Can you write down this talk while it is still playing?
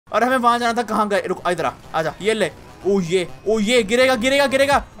और हमें वहां जाना था, कहाँ गए? रुक इधर आजा, ये ले। ओ ये गिरेगा गिरेगा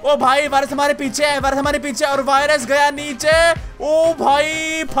गिरेगा। ओ भाई वायरस हमारे पीछे है, वायरस हमारे पीछे, और वायरस गया नीचे। ओ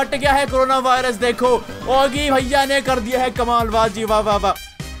भाई फट गया है कोरोना वायरस। देखो ओगी भैया ने कर दिया है कमाल, बाजी वाह वाह वाह।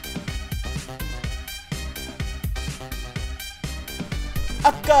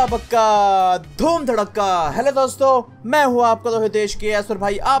 अक्का बक्का धूम धड़क्का। हेलो दोस्तों, मैं हूं आपका तो हितेश के और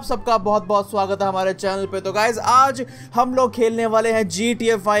भाई आप सबका बहुत बहुत स्वागत है हमारे चैनल पे। तो गाइज आज हम लोग खेलने वाले हैं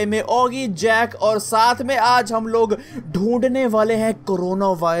GTA 5 में ओगी जैक, और साथ में आज हम लोग ढूंढने वाले हैं कोरोना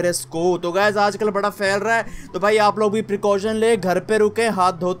वायरस को। तो गाइज आजकल बड़ा फैल रहा है, तो भाई आप लोग भी प्रिकॉशन ले, घर पे रुके,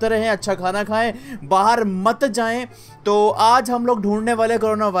 हाथ धोते रहें, अच्छा खाना खाएं, बाहर मत जाएं। तो आज हम लोग ढूंढने वाले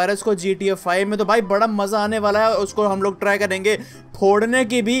कोरोना वायरस को GTA 5 में। तो भाई बड़ा मजा आने वाला है, उसको हम लोग ट्राई करेंगे फोड़ने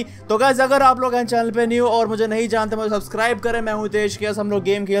की भी। तो गाइस अगर आप लोग चैनल पे न्यू और मुझे नहीं जानते, मुझे सब्सक्राइब करें। मैं हूं हितेश के, हम लोग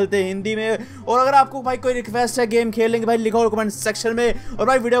गेम खेलते हैं हिंदी में। और अगर आपको भाई कोई रिक्वेस्ट है गेम खेलने की, भाई लिखो कमेंट सेक्शन में। और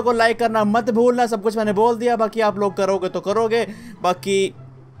भाई वीडियो को लाइक करना मत भूलना, सब कुछ मैंने बोल दिया, बाकी आप लोग करोगे तो करोगे, बाकी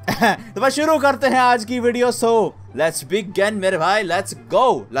तो बस शुरू करते हैं आज की वीडियो। सो लेट्स बिगिन मेरे भाई, let's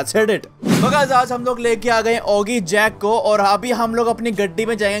go, let's hit it. तो गाइस आज हम लोग लेके आ गए ओगी जैक को, और अभी हम लोग अपनी गड्डी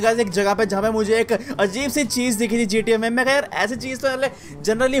में जाएंगे गाइस एक जगह पे जहाँ पे मुझे एक अजीब सी चीज दिखी थी GTA में। मैं कहा यार ऐसी चीज तो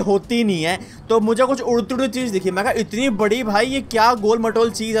जनरली होती नहीं है, तो मुझे कुछ उड़ती उड़ती चीज दिखी। मैं कहा इतनी बड़ी भाई ये क्या गोल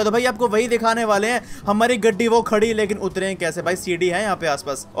मटोल चीज है। तो भाई आपको वही दिखाने वाले हैं। हमारी गड्डी वो खड़ी, लेकिन उतरे कैसे भाई? सीढ़ी है यहाँ पे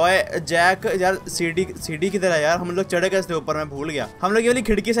आसपास। और जैक यार सीढ़ी की तरह यार हम लोग चढ़े कैसे ऊपर? मैं भूल गया। हम लोग ये वाली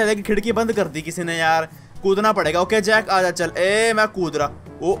खिड़की से, खिड़की बंद कर दी किसी ने यार, कूदना पड़ेगा। ओके जैक आजा चल। मैं कूद रहा।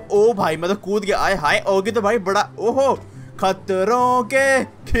 ओ भाई मैं तो कूद गया। आए हाय ओगी तो भाई बड़ा, ओहो खतरों के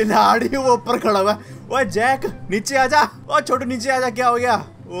खिलाड़ी वो ऊपर खड़ा हुआ। ओए जैक नीचे आजा। ओ छोटू नीचे आजा। क्या हो गया?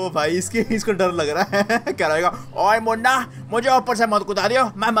 ओ भाई इसको डर लग रहा है। क्या रहेगा? ओए मुन्ना मुझे ऊपर से मत कूदा दियो,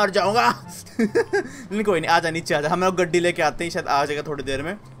 मैं मर जाऊंगा। लेकिन कोई नहीं, आजा नीचे आजा। हम लोग गड्डी लेके आते हैं, शायद आ जाएगा थोड़ी देर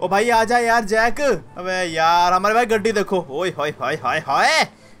में। ओ भाई आजा यार जैक। अबे यार हमारे भाई गड्डी देखो। ओए हाय हाय हाय हाय,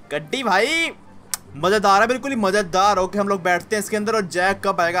 गड्डी भाई मजेदार है, बिल्कुल ही मजेदार। ओके हम लोग बैठते हैं इसके अंदर, और जैक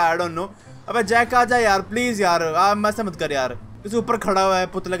कब आएगा आई डोंट नो। अबे जैक आ जाए यार प्लीज यार, ऐसे मत कर यार। इस ऊपर खड़ा हुआ है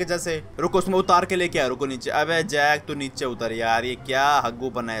पुतले के जैसे। रुको उसमें उतार के लेके आ, रुको नीचे। अबे जैक तू नीचे उतर यार, ये क्या हग्गू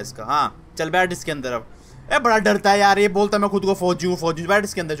बना है इसका। हाँ चल बैठ इसके अंदर। अब बड़ा डरता है यार, ये बोलता है मैं खुद को फौजी हूँ। बैठ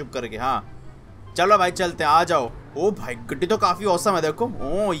इसके अंदर चुप करके। हाँ चलो भाई चलते हैं, आ जाओ। ओ भाई गड्डी तो काफी औसम है देखो।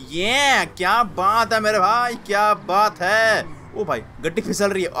 ओ ये क्या बात है मेरे भाई, क्या बात है। ओ भाई गड्डी फिसल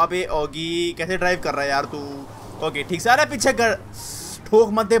रही है। अबे ओगी कैसे ड्राइव कर रहा है यार तू? ओके ठीक से आ रहा है पीछे कर, ठोक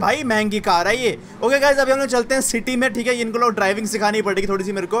मत दे भाई, महंगी कार है ये। ओके गाइस अभी हम लोग चलते हैं सिटी में, ठीक है? इनको लोग ड्राइविंग सिखानी पड़ेगी थोड़ी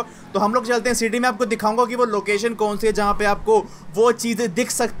सी मेरे को। तो हम लोग चलते हैं सिटी में, आपको दिखाऊंगा कि वो लोकेशन कौन सी है जहाँ पे आपको वो चीजें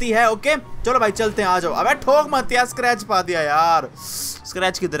दिख सकती है। ओके चलो भाई चलते हैं, आ जाओ। अबे ठोक मत यार, स्क्रैच पा दिया यार।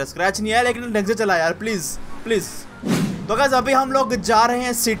 स्क्रैच किधर है? स्क्रैच नहीं है, लेकिन ढंग से चला यार प्लीज प्लीज। तो गाइस अभी हम लोग जा रहे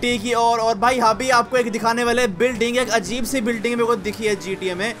हैं सिटी की ओर, और भाई अभी आपको एक दिखाने वाले बिल्डिंग, एक अजीब सी बिल्डिंग मेरे को दिखी है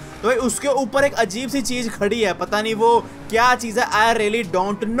GTA में। तो भाई उसके ऊपर एक अजीब सी चीज खड़ी है, पता नहीं वो क्या चीज है, आई रियली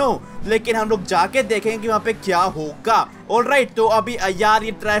डोंट नो। लेकिन हम लोग जाके देखेंगे कि वहाँ पे क्या होगा। ऑलराइट तो अभी यार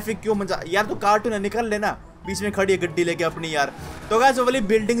ये ट्रैफिक क्यों मजा यार, तो कार्टून है निकल लेना, बीच में खड़ी है गड्डी लेके अपनी यार। तो गाइस वो वाली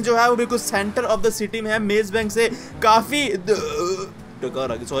बिल्डिंग जो है वो बिल्कुल सेंटर ऑफ द सिटी में है, मेज बैंक से काफी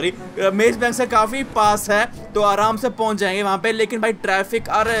सॉरी मेज बैंक से काफी पास है, तो आराम से पहुंच जाएंगे वहां पे। लेकिन भाई ट्रैफिक,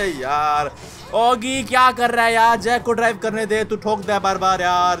 अरे यार ओगी क्या कर रहा है यार? जैक को ड्राइव करने दे, तू ठोक दे बार बार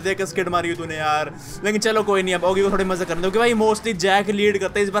यार। देख स्किड मारी तूने यार। लेकिन चलो कोई नहीं, अब ओगी को थोड़ी मजा करने दो, क्योंकि भाई मोस्टली जैक लीड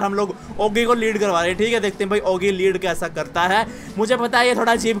करते हैं, इस बार हम लोग ओगी को लीड करवा रहे हैं। ठीक है देखते हैं भाई ओगी लीड कैसा करता है। मुझे पता है ये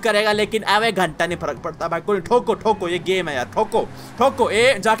थोड़ा अजीब करेगा, लेकिन अब एक घंटा नहीं फर्क पड़ता भाई। कोई ठोको ठोको, ये गेम है यार, ठोको ठोको।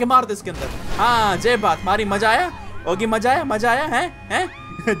 ए जाके मार दे इसके अंदर। हाँ जय बात मारी, मजा आया ओगी, मजा आया है?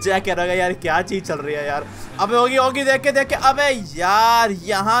 जैक कह रहा है यार क्या चीज चल रही है यार। अबे ओगी देख के अबे यार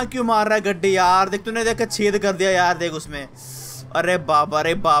यहाँ क्यों मार रहा है गड्डी यार? देख तूने देख के छेद कर दिया यार, देख उसमें। अरे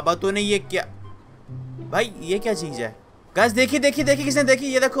बाबा तूने ये क्या भाई, ये क्या चीज है? गाइस देखी किसने देखी?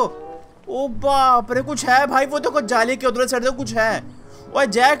 ये देखो। ओ बाप रे कुछ है भाई, वो तो कुछ जाली के उधर साइड कुछ है। ओए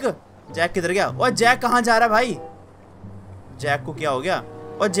जैक किधर गया? ओए जैक कहाँ जा रहा है भाई? जैक को क्या हो गया?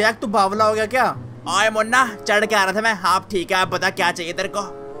 और जैक तू बावला हो गया क्या? आए मुन्ना चढ़ के आ रहा था मैं। हाँ ठीक है, आप बता क्या चाहिए तेरे को?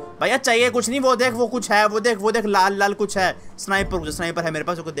 भैया चाहिए कुछ नहीं, वो देख वो कुछ है, वो देख लाल कुछ है। स्नाइपर है मेरे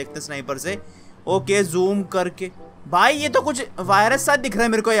पास, उसको देखते स्नाइपर से। ओके जूम करके भाई ये तो कुछ वायरस सा दिख रहा है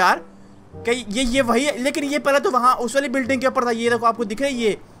मेरे को यार। क्या ये वही है? लेकिन ये पहले तो वहाँ उस वाली बिल्डिंग के ऊपर था। ये देखो आपको दिख रहा है,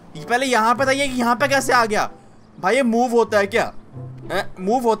 ये पहले यहाँ पे था, ये यहाँ पे कैसे आ गया भाई? ये मूव होता है क्या?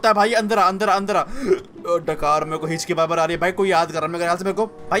 मूव होता है भाई। अंदर डकार मेरे को हिच के बराबर आ रही है भाई। कोई याद कर रहा है मेरे ख्याल से मेरे को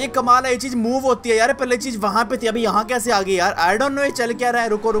भाई। ये कमाल है, ये चीज मूव होती है यार। पहले चीज वहां पे थी, अभी यहाँ कैसे आ गई यार? आई डोंट नो ये चल क्या रहा है।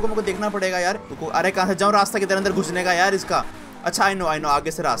 रुको मेरे को देखना पड़ेगा यार। रुको, अरे कहाँ से जाऊँ? रास्ता किधर अंदर घुसने का यार इसका? अच्छा आई नो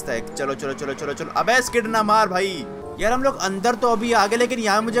आगे से रास्ता है। चलो चलो चलो चलो चलो। अबे स्किड ना मार भाई। यार हम लोग अंदर तो अभी आ गए, लेकिन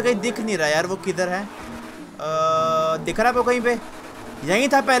यहाँ मुझे कहीं दिख नहीं रहा यार। वो किधर है? दिख रहा है वो कहीं पे? यहीं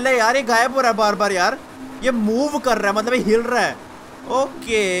था पहले यार। ये गायब हो रहा है बार बार यार। ये मूव कर रहा है, मतलब ये हिल रहा है।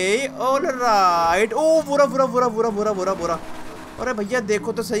 Okay all right. ओ बुरा बुरा बुरा बुरा बुरा बुरा बुरा। अरे भैया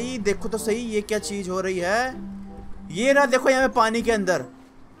देखो तो सही, देखो तो सही, ये क्या चीज हो रही है? ये ना देखो यहाँ पे पानी के अंदर।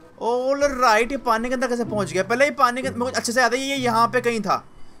 All right. ये पानी के अंदर कैसे पहुंच गया? पहले ये पानी के अंदर अच्छे से याद है, ये यहाँ पे कहीं था।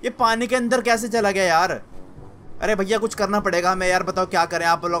 ये पानी के अंदर कैसे चला गया यार? अरे भैया कुछ करना पड़ेगा हमें यार। बताओ क्या करें?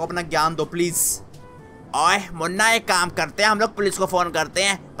 आप लोग अपना ज्ञान दो प्लीज। ओए मुन्ना एक काम करते हैं, हम लोग पुलिस को फोन करते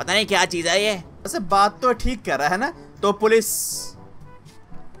हैं। पता नहीं क्या चीज है ये। वैसे बात तो ठीक कह रहा है ना। तो पुलिस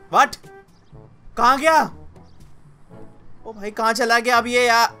व्हाट? कहाँ गया? ओ भाई कहाँ चला गया अब ये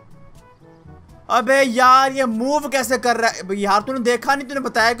यार? अबे यार ये मूव कैसे कर रहा है यार? तूने देखा नहीं? तूने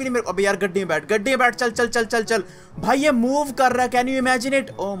बताया क्यों नहीं मेरे को? अबे यार गड्डी में बैठ, गड्डी में बैठ। चल चल चल चल चल भाई। ये मूव कर रहा है। Can you imagine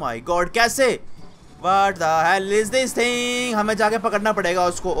it? Oh my God कैसे? What the hell is this thing? हमें जाके पकड़ना पड़ेगा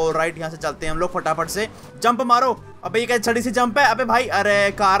उसको। ऑल राइट यहाँ से चलते हैं हम लोग फटाफट से। जंप मारो। अबे ये क्या छड़ी सी जंप है? अबे भाई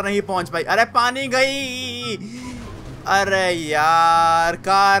अरे कार नहीं पहुंच पाई। अरे पानी गई। अरे यार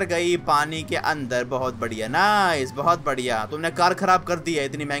कार गई पानी के अंदर। बहुत बढ़िया नाइस, बहुत बढ़िया। तुमने कार खराब कर दी है,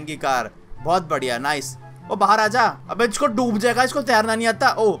 इतनी महंगी कार। बहुत बढ़िया नाइस। ओ बाहर आ जा। अबे इसको डूब जाएगा, इसको तैरना नहीं आता।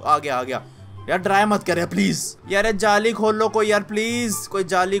 ओ आ गया आ गया। यार ड्राई मत करे प्लीज। यार जाली खोल लो कोई यार प्लीज। कोई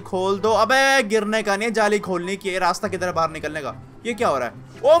जाली खोल दो। अबे गिरने का नहीं है, जाली खोलने की है। रास्ता किधर बाहर निकलने का? ये क्या हो रहा है?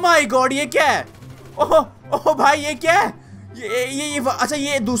 ओ माय गॉड ये क्या है? ओह ओह भाई ये क्या है? ये अच्छा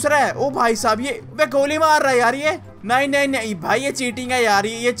ये दूसरा है। ओ भाई साहब ये वे गोली मार रहा है यार ये। नहीं नहीं नहीं भाई ये चीटिंग है यार।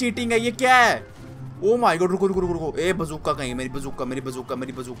 ये चीटिंग है। ये क्या है? ओ माय गॉड रुको रुको रुको रुको। ए बजूका कहीं? मेरी बजूका मेरी बजूका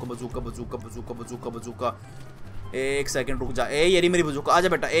मेरी बजूका बजूका बजूका बजूका बजूका बजूका। एक सेकंड रुक जा। ए ये मेरी बजूका। आजा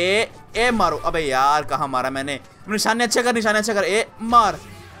बेटा। ए मारो। अबे यार कहाँ मारा मैंने? निशाने अच्छे कर, निशाने अच्छे कर। ए मार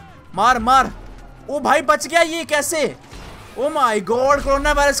मार मार। ओ भाई बच गया ये कैसे? Oh my God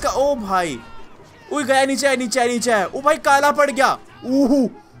corona virus का। ओ भाई ओ गया नीचे है नीचे है नीचे है। ओ भाई काला पड़ गया।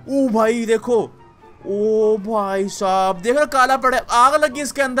 ओ भाई देखो। ओ भाई साहब देखो काला पड़े। आग लगी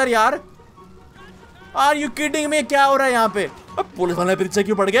इसके अंदर यार। आर यू किडिंग में? क्या हो रहा है यहाँ पे? अब पुलिस वाले पीछे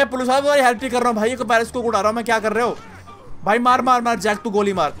क्यों पड़ गए? पुलिस वाले तुम्हारी हेल्प ही कर रहा हूँ भाई। वायरस को उड़ा रहा हूँ मैं। क्या कर रहे हो भाई? मार मार मार जैक तू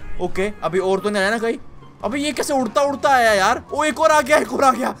गोली मार। ओके अभी और तो नहीं आया ना कहीं? अभी ये कैसे उड़ता उड़ता आया यार? ओ एक और आ गया, एक और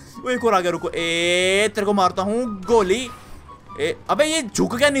आ गया। वो एक और आ गया। रुको तेरे को मारता हूँ गोली। अबे ये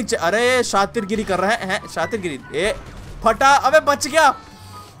झुक गया नीचे। अरे शातिरगिरी कर रहा है शातिरगिरी। फटा। अबे बच गया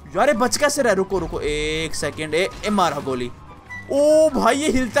यार। बच कैसे रहा? रुको रुको एक सेकेंड। मारा गोली। ओ भाई ये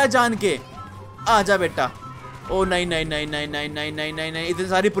हिलता है जान के। आजा बेटा। ओ नहीं नहीं नहीं नहीं नहीं नहीं नहीं नहीं नहीं। इतनी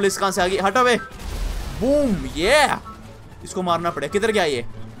सारी पुलिस कहां से आ गई? हटो बे। बूम ये इसको मारना पड़ेगा। किधर गया ये?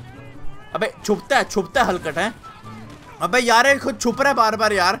 अबे छुपता है हलकट है। अबे यार खुद छुप रहा है बार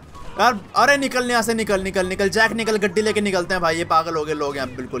बार यार। अरे निकल यहाँ से। निकल निकल निकल जैक निकल। गड्डी लेके निकलते हैं भाई। ये पागल हो गए लोग यहाँ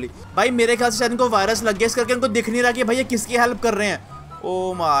बिल्कुल ही। भाई मेरे ख्याल से शायद इनको वायरस लग गया, इस करके इनको दिख नहीं रहा कि भाई ये किसकी हेल्प कर रहे हैं।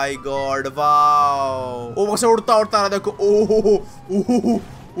 Oh my God wow. ओ वैसे उड़ता उड़ता आ रहा देखो। ओहो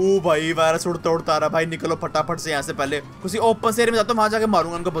ओ भाई वायरस उड़ता उड़ता आ रहा। भाई निकलो फटाफट से यहाँ से। पहले किसी ओपन से एरिया में जाता हूँ, वहां जाके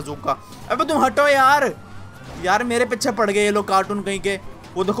मारूंगा उनको बंदूक। अबे तुम हटो यार मेरे पीछे पड़ गए ये लोग कार्टून कहीं के।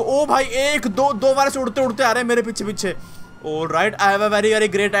 वो देखो। ओ भाई एक दो वायरस उड़ते उड़ते आ रहे हैं मेरे पीछे पीछे। All right I have a very very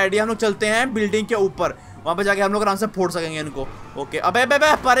great idea. हम लोग चलते हैं बिल्डिंग के ऊपर, वहां पे जाके हम लोग आराम से फोड़ सकेंगे इनको। ओके अबे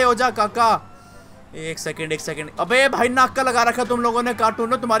परे हो जा काका। एक सेकंड। अबे भाई नाक का लगा रखा तुम लोगों ने कार्टून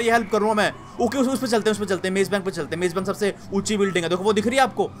में। तुम्हारी हेल्प करूंगा मैं। ओके उस पे चलते हैं मेज बैंक पे चलते हैं। मेज बैंक सबसे ऊंची बिल्डिंग है देखो, वो दिख रही है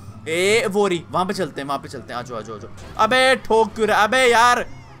आपको? वोरी वहां पे चलते हैं। आजो। अबे ठोक क्यों रहा? अबे यार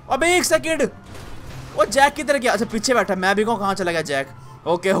अबे एक सेकंड। वो जैक किधर गया? अच्छा पीछे बैठा। मैं भी कहूँ कहाँ चला गया जैक?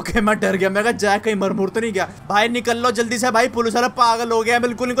 ओके मैं डर गया। मैं कहा जैक कहीं मर तो नहीं गया। भाई निकल लो जल्दी से भाई। पुलिस वाला पागल हो गया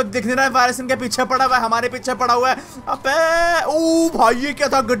बिल्कुल, इनको दिख नहीं रहा है। वायरस इनके पीछे पड़ा हुआ है, हमारे पीछे पड़ा हुआ है। अबे ओ भाई ये क्या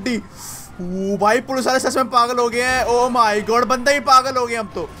था? गड्डी। ओ भाई पुलिस वाले सच में पागल हो गए हैं। ओ माय गॉड बंदा ही पागल हो गया हम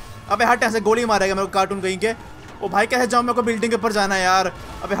तो। अबे हट ऐसे गोली मारेगा मेरे को कार्टून कहीं के। ओ भाई कैसे जाऊँ? मेरे को बिल्डिंग के ऊपर जाना है यार।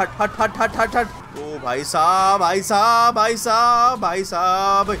 अबे हट। ओ भाई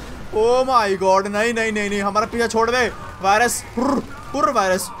साहब। ओ माय गॉड नहीं हमारा पीछा छोड़ दे। वायरस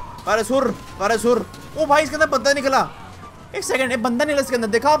वायरस हुर। ओ भाई इसके अंदर बंदा निकला। एक सेकंड बंदा निकला इसके अंदर,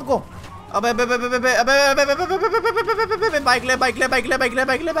 देखा आपको? अबे बाइक ले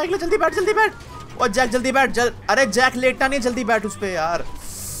जल्दी बैठ। और जैक जल्दी बैठ अरे जैक लेटना नहीं, जल्दी बैठ उस पे यार।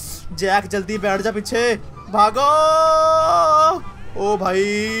 जैक जल्दी बैठ जा पीछे भागो। ओ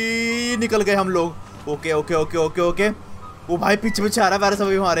भाई निकल गए हम लोग। ओके। ओ भाई पीछे आ रहा है वायरस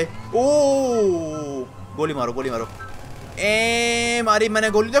अभी हमारे। ओ गोली मारो। मारी मैंने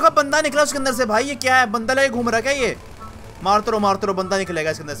गोली। देखो बंदा निकला उसके अंदर से। भाई ये क्या है? बंदा लेके घूम रहा क्या ये? मारते रहो, बंदा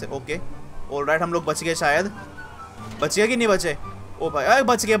निकलेगा इसके अंदर से। ओके ऑलराइट, हम लोग बच गए शायद। बच गए कि नहीं बचे? ओ भाई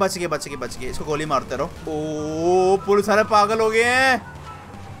बच गए। इसको गोली मारते रहो। ओ पुलिस सारे पागल हो गए हैं।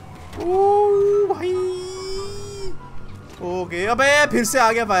 ओ भाई ओके, अबे फिर से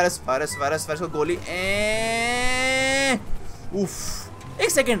आ गया वायरस को गोली। उफ, एक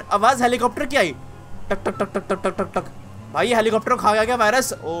सेकंड, आवाज हेलीकॉप्टर की आई, टक टक टक टक टक टक टक टक। भाई हेलीकॉप्टर खा गया क्या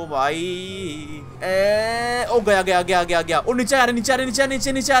वायरस? ओ भाई ओ गया। ओ नीचे आ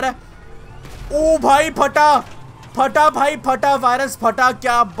रहा है। ओ भाई फटा वायरस फटा।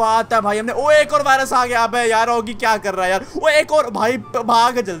 क्या बात है भाई, हमने। ओ एक और वायरस आ गया। अबे यार होगी क्या कर रहा है यार? वो एक और भाई,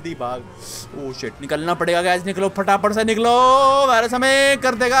 भाग जल्दी भाग। ओ शिट, निकलना पड़ेगा गाइस, निकलो फटाफट से निकलो, वायरस हमें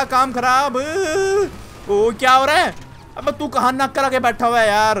कर देगा काम खराब। ओ क्या हो रहा है? अबे तू कहाँ नाक करा के बैठा हुआ है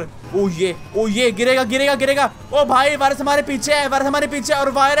यार? ओ ये गिरेगा। ओ भाई वायरस हमारे पीछे है, और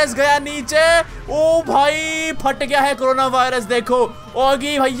वायरस गया नीचे। ओ भाई फट गया है कोरोना वायरस। देखो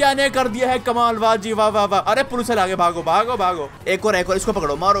ओगी भैया ने कर दिया है कमाल। वाह जी वाह। अरे पुलिस से आगे भागो। एक और इसको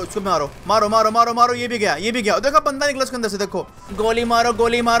पकड़ो, मारो इसको, मारो। ये भी गया। देखो बंदा निकला उसके अंदर से, देखो। गोली मारो।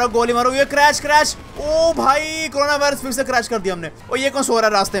 ये क्रैश। ओ भाई कोरोना वायरस फिर से क्रैश कर दिया हमने। और ये कौन सो रहा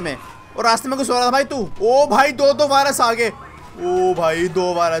है रास्ते में? और रास्ते में कुछ हो रहा था भाई तू? ओ भाई दो वायरस आ गए। ओ भाई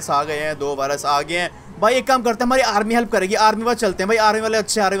दो वायरस आ गए हैं। भाई एक काम करते हैं, हमारी आर्मी हेल्प करेगी। आर्मी वाले चलते हैं भाई, आर्मी वाले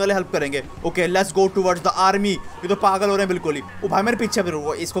हेल्प करेंगे। Okay let's go towards the army. ये तो पागल हो रहे हैं बिल्कुल ही। ओ भाई मेरे पीछे भी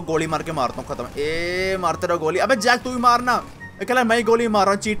रुको, इसको गोली मार के मारता हूँ, खत्म। मारते रहो गोली। अबे जैक तू भी मारना। अकेला मैं ही गोली मार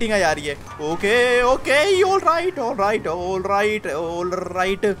रहा हूँ, चीटिंग है यार ये। Okay alright.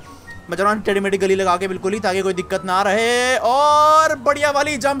 मैं जा रहा हूँ टेढ़ी मेढ़ी गली लगा के बिल्कुल ही, ताकि कोई दिक्कत ना रहे। और बढ़िया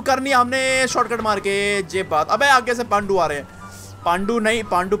वाली जंप करनी हमने शॉर्टकट मार के। जे बात, अबे आगे से पांडू आ रहे हैं।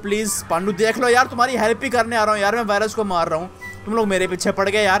 पांडू प्लीज, पांडू देख लो यार, तुम्हारी हेल्प ही करने आ रहा हूँ यार। मैं वायरस को मार रहा हूँ, तुम लोग मेरे पीछे पड़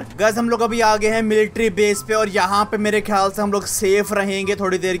गए यार। गाइस हम लोग अभी आ गए हैं मिलिट्री बेस पे, और यहाँ पे मेरे ख्याल से हम लोग सेफ रहेंगे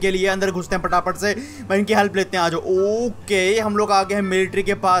थोड़ी देर के लिए। अंदर घुसते हैं फटाफट से, मैं इनकी हेल्प लेते हैं। आ जाओ। ओके हम लोग आ गए हैं मिलिट्री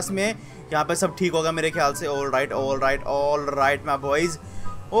के पास में। यहाँ पे सब ठीक होगा मेरे ख्याल से। Alright my boys.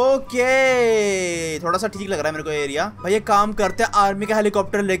 ओके थोड़ा सा ठीक लग रहा है मेरे को एरिया। भाई एक काम करते हैं, आर्मी का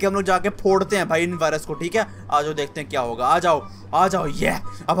हेलीकॉप्टर लेके हम लोग जाके फोड़ते हैं भाई इन वायरस को। ठीक है आ जाओ, देखते हैं क्या होगा। आ जाओ। ये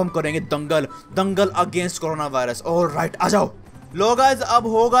अब हम करेंगे दंगल अगेंस्ट कोरोना वायरस। ऑलराइट आ जाओ। लो गाइस अब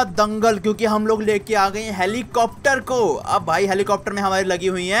होगा दंगल, क्योंकि हम लोग लेके आ गए हैं हेलीकॉप्टर को। अब भाई हेलीकॉप्टर में हमारी लगी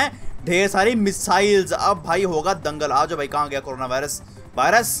हुई हैं ढेर सारी मिसाइल्स। अब भाई होगा दंगल। आ जाओ भाई। कहाँ गया corona virus?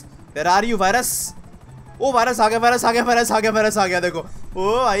 Where are you virus? O virus आ गया। देखो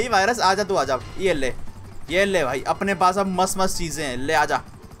ओ भाई वायरस आजा, तू आजा। ये ले भाई, अपने पास अब मस्त चीजें हैं, ले आजा।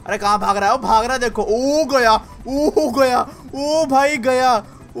 अरे कहाँ भाग रहा है? वो भाग रहा है, देखो। ओ गया। ओ भाई गया।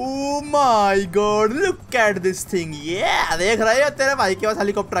 Oh my God, look at this thing. ये देख रहा है तेरे भाई के पास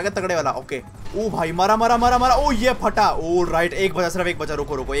हेलीकॉप्टर आ गया तगड़े वाला। ओके ओ भाई मारा। ओ ये फटा। ओ राइट, एक बचा।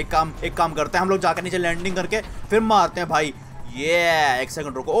 रुको। एक काम करते हैं, हम लोग जाकर नीचे लैंडिंग करके फिर मारते हैं भाई। ये एक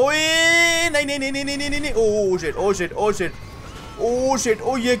सेकंड रुको। ओए नहीं। Oh shit.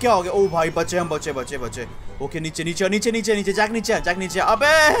 ओ ये क्या हो गया? ओ भाई बचे हम, बचे। ओके नीचे जैक नीचे।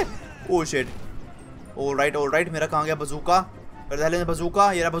 अबे ओ शिट। ऑलराइट मेरा कहाँ गया बजूका?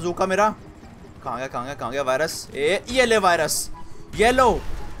 बजूका, ये रहा बजूका मेरा। कहाँ गया वायरस? ये ले वायरस, ये लो।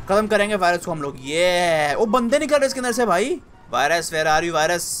 खत्म करेंगे वायरस को हम लोग। ये वो बंदे निकल रहे इसके अंदर से भाई। Virus where are you?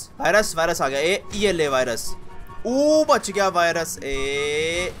 Virus आ गया। ये ले वायरस। ओ बच गया वायरस।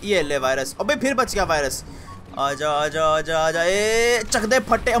 ये ले वायरस। अबे फिर बच गया वायरस। आजा। चक दे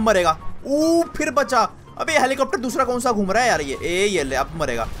फटे, अब मरेगा। ओ फिर बचा। अबे हेलीकॉप्टर दूसरा कौन सा घूम रहा है यार? ये ले, अब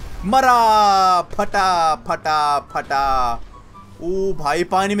मरेगा। मरा। फटा। ओ भाई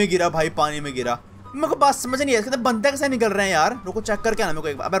पानी में गिरा। मेरे को बात समझ नहीं है, बंदे कैसे निकल रहे हैं यार? रुको चेक करके आना मेरे को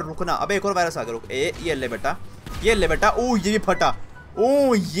एक बार। अबे रुकना। अबे एक और वायरस आ गया, रुक। ये ले बेटा। ओ ये भी फटा।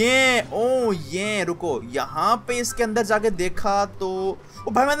 ओ ये रुको, यहाँ पे इसके अंदर जाके देखा तो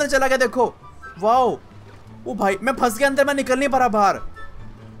ओ भाई मैं अंदर चला गया, देखो। वाओ ओ भाई मैं फंस गया अंदर, मैं निकल नहीं पा रहा बाहर।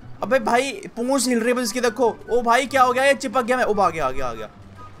 अबे भाई पूंछ हिल रही है इसकी, देखो। ओ भाई क्या हो गया? ये चिपक गया मैं। ओ आ गया।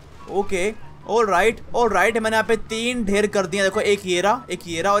 ओके ऑलराइट मैंने यहाँ पे 3 ढेर कर दिए, देखो। एक ये रहा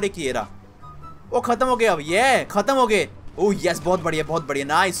और एक ये रहा। ओ खत्म हो गया। अब ये खत्म हो गए। ओह यस, बहुत बढ़िया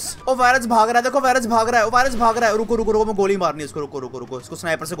नाइस। ओ वायरस भाग रहा है, देखो वायरस भाग रहा है। रुको मैं गोली मारनी है इसको। रुको इसको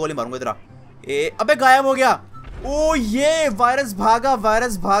स्नाइपर से गोली मारूंगा इधर। अबे गायब हो गया। ओ ये वायरस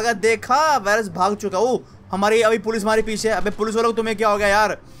भागा, देखा वायरस भाग चुका। ओ हमारी अभी पुलिस हमारे पीछे। अबे पुलिस वालों तुम्हें क्या हो गया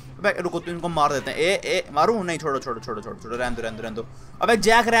यार? अबे रुको तो इनको मार देते हैं। मारूं? नहीं छोड़ो, रहने दो। अबे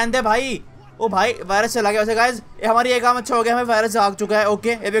जैक रहने दे भाई। ओ भाई वायरस चला गया वैसे गाइस, हमारी ये काम अच्छा हो गया, हमें वायरस भाग चुका है।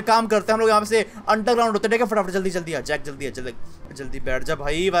 ओके अब एक काम करते हैं हम लोग यहाँ से अंडरग्राउंड होते हैं, ठीक है? फटाफट जल्दी जल्दी आ जैक, जल्दी आ जल्दी बैठ जा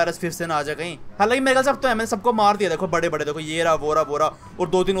भाई, वायरस फिर से ना आ जाए कहीं। हालांकि मेरे ख्याल से अब तो है, मैंने सबको मार दिया। देखो बड़े बड़े, देखो ये रहा वो रहा वो रहा, और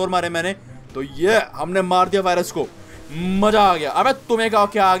 2-3 और मारे मैंने, तो ये हमने मार दिया वायरस को, मजा आ गया। अबे तुम्हें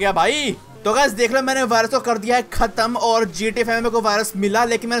क्या आ गया भाई? तो गाइस देख लो, मैंने वायरस को कर दिया है खत्म, और GTA 5 में को वायरस मिला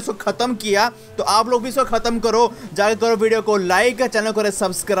लेकिन मैंने इसको खत्म किया। तो आप लोग भी इसको खत्म करो, जाके करो वीडियो को लाइक, चैनल को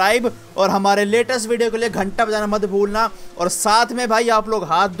सब्सक्राइब, और हमारे लेटेस्ट वीडियो के लिए घंटा बजाना मत भूलना। और साथ में भाई आप लोग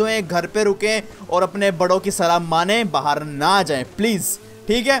हाथ धोएं, घर पे रुकें, और अपने बड़ों की सलाह माने, बाहर ना जाएं प्लीज,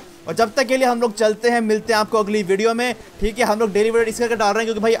 ठीक है? और जब तक के लिए हम लोग चलते हैं, मिलते हैं आपको अगली वीडियो में, ठीक है? हम लोग डेली वीडियो इस करके डाल रहे हैं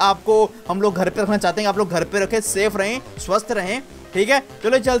क्योंकि भाई आपको हम लोग घर पे रखना चाहते हैं, आप लोग घर पे रखें, सेफ रहें, स्वस्थ रहें, ठीक है?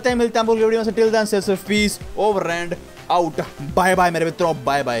 चलो चलते हैं, मिलते हैं आपको वीडियो में। से टिल देन से peace over and out, bye bye मेरे मित्रों,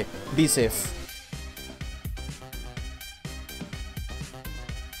 बाय बाय, बी सेफ।